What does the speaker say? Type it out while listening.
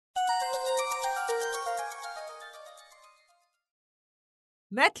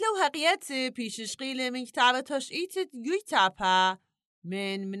مثل وهقيت بيشش قيل من كتابة تشقيت جويتابا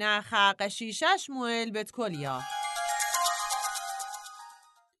من مناخا قشيشاش مويل بتكوليا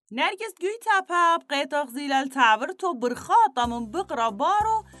نرجس جويتابا بقيت أغزيل التعبرتو برخاطة من بقرة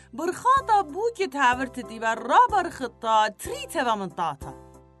بارو برخاطة بوكي تعبرت ديبا رابر خطة تريتا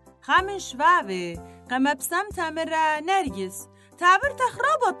ومنطاطة خامن شبابي قم بسمتا مرة نرجس تعبرت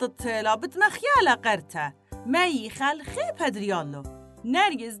خرابط الطيلة بتمخيالة قرتا ما يخل خيب هدريالو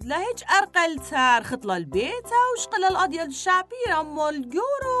نرجس لهيج أرقلتا خطلة البيتا وشقل الأديال الشعبيرة مول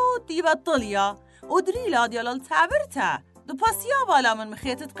جورو ديبا الطلية ودريلا ديال التعبرتا دو باسيابا لا من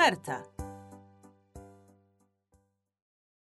مخيطة قرتا